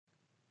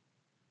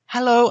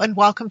Hello and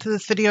welcome to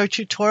this video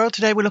tutorial.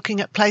 Today we're looking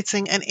at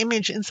placing an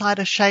image inside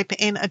a shape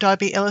in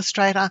Adobe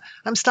Illustrator.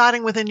 I'm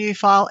starting with a new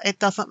file. It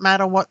doesn't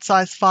matter what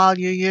size file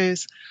you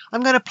use. I'm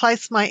going to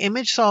place my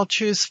image, so I'll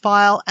choose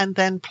File and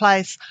then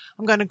Place.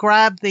 I'm going to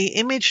grab the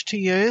image to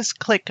use,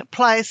 click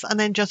Place, and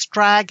then just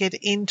drag it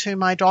into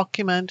my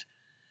document.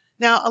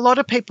 Now, a lot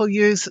of people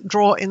use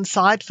Draw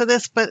Inside for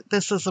this, but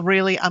this is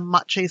really a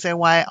much easier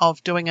way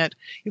of doing it.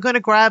 You're going to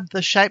grab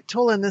the Shape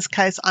tool. In this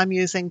case, I'm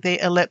using the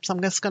ellipse.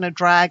 I'm just going to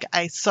drag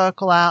a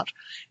circle out.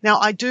 Now,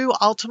 I do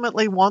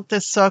ultimately want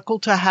this circle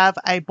to have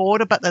a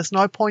border, but there's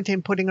no point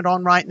in putting it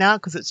on right now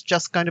because it's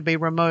just going to be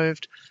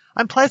removed.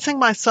 I'm placing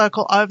my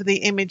circle over the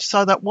image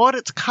so that what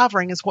it's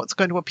covering is what's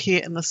going to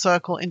appear in the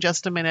circle in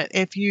just a minute.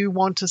 If you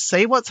want to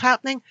see what's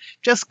happening,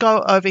 just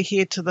go over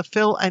here to the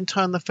fill and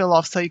turn the fill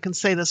off so you can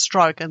see the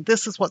stroke. And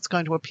this is what's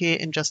going to appear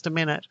in just a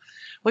minute.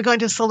 We're going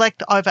to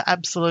select over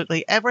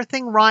absolutely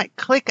everything, right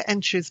click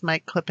and choose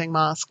Make Clipping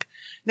Mask.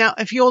 Now,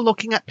 if you're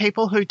looking at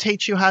people who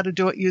teach you how to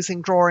do it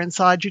using Draw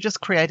Inside, you're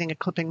just creating a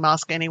clipping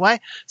mask anyway,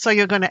 so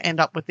you're going to end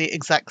up with the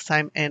exact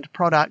same end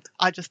product.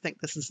 I just think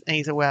this is an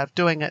easier way of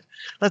doing it.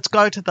 Let's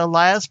go to the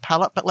Layers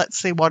palette, but let's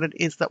see what it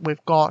is that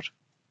we've got.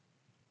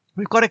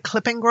 We've got a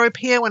clipping group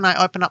here. When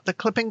I open up the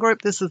clipping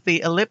group, this is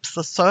the ellipse,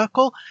 the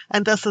circle,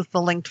 and this is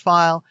the linked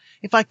file.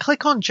 If I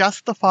click on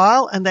just the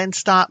file and then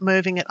start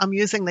moving it, I'm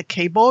using the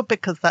keyboard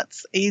because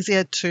that's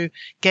easier to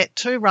get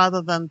to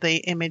rather than the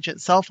image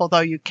itself, although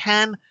you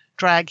can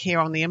drag here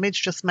on the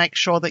image. Just make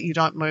sure that you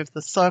don't move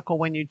the circle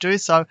when you do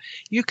so.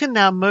 You can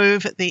now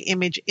move the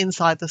image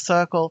inside the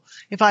circle.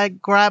 If I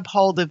grab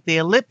hold of the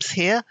ellipse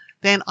here,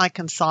 then I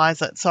can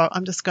size it. So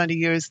I'm just going to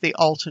use the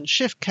Alt and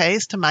Shift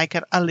keys to make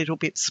it a little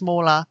bit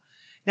smaller.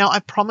 Now, I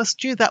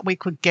promised you that we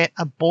could get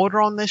a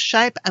border on this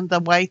shape, and the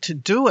way to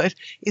do it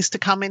is to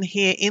come in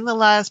here in the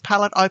Layers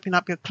palette, open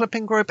up your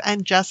clipping group,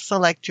 and just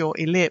select your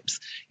ellipse.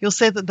 You'll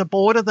see that the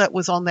border that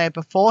was on there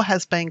before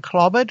has been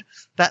clobbered.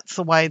 That's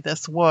the way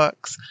this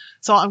works.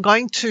 So I'm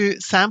going to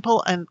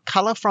sample and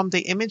color from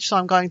the image. So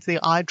I'm going to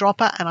the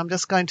eyedropper, and I'm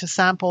just going to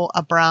sample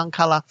a brown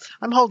color.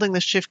 I'm holding the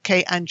Shift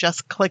key and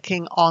just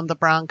clicking on the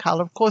brown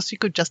color. Of course, you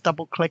could just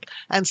double click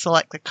and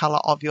select the color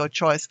of your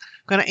choice.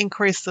 I'm going to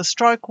increase the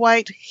stroke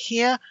weight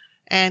here.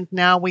 And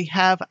now we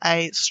have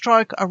a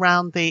stroke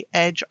around the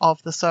edge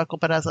of the circle.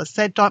 But as I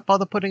said, don't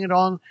bother putting it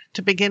on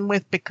to begin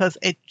with because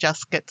it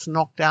just gets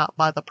knocked out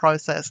by the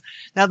process.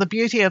 Now, the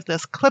beauty of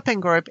this clipping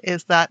group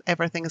is that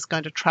everything is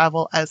going to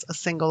travel as a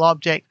single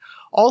object.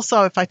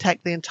 Also, if I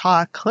take the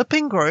entire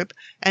clipping group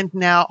and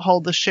now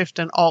hold the Shift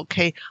and Alt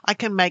key, I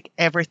can make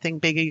everything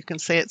bigger. You can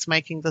see it's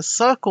making the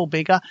circle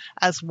bigger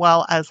as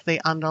well as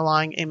the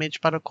underlying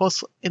image. But of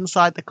course,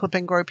 inside the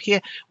clipping group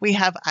here, we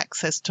have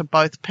access to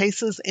both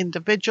pieces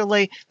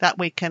individually that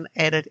we can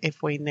edit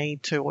if we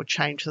need to or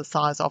change the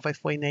size of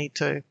if we need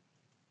to.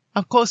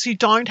 Of course, you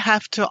don't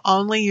have to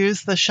only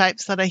use the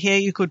shapes that are here.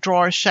 You could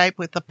draw a shape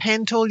with the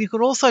pen tool. You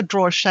could also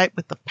draw a shape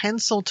with the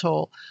pencil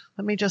tool.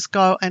 Let me just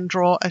go and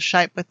draw a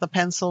shape with the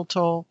pencil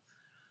tool.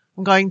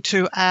 I'm going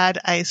to add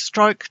a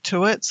stroke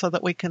to it so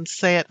that we can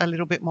see it a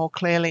little bit more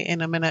clearly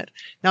in a minute.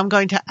 Now I'm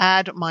going to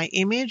add my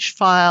image,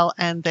 File,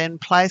 and then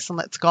Place, and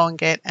let's go and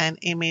get an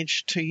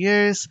image to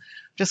use.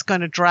 I'm just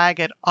going to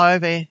drag it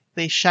over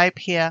the shape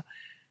here.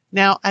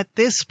 Now, at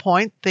this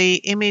point, the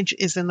image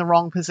is in the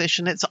wrong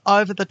position. It's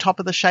over the top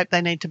of the shape.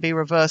 They need to be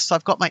reversed. So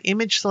I've got my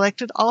image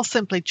selected. I'll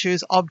simply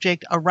choose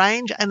Object,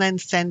 Arrange, and then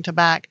Send to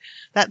Back.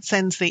 That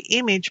sends the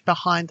image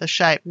behind the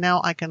shape.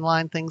 Now I can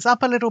line things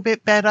up a little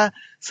bit better,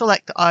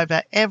 select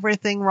over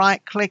everything,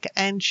 right-click,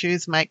 and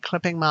choose Make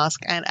Clipping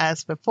Mask. And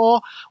as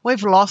before,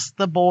 we've lost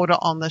the border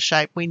on the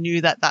shape. We knew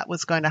that that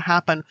was going to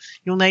happen.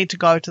 You'll need to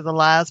go to the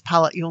Layers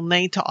palette. You'll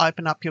need to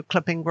open up your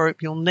clipping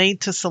group. You'll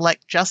need to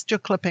select just your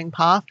clipping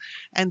path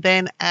and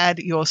then add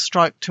your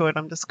stroke to it.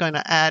 I'm just going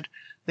to add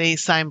the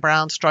same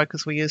brown stroke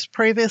as we used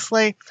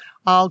previously.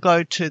 I'll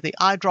go to the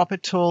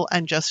eyedropper tool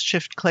and just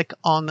shift click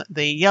on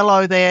the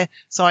yellow there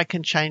so I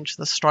can change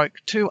the stroke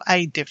to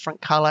a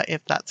different color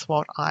if that's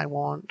what I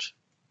want.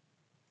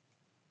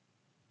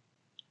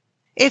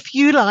 If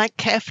you like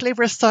carefully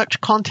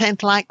researched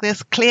content like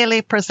this,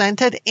 clearly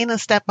presented in a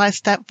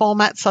step-by-step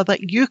format so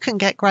that you can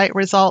get great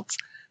results,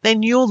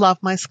 then you'll love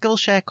my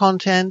Skillshare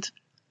content.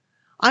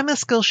 I'm a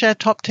Skillshare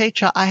top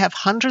teacher. I have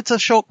hundreds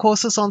of short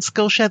courses on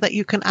Skillshare that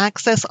you can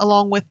access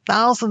along with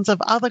thousands of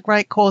other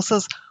great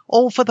courses,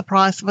 all for the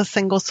price of a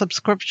single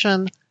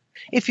subscription.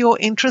 If you're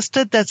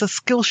interested, there's a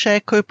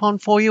Skillshare coupon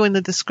for you in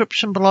the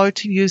description below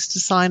to use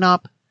to sign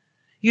up.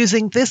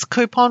 Using this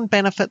coupon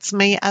benefits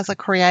me as a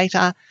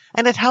creator,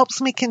 and it helps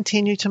me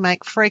continue to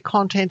make free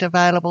content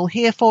available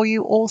here for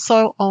you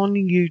also on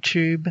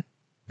YouTube.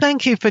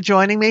 Thank you for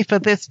joining me for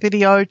this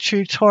video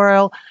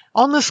tutorial.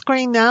 On the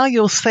screen now,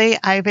 you'll see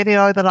a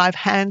video that I've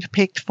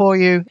handpicked for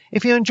you.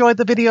 If you enjoyed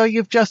the video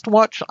you've just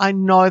watched, I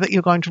know that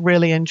you're going to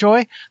really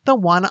enjoy the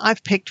one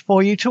I've picked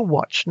for you to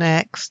watch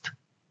next.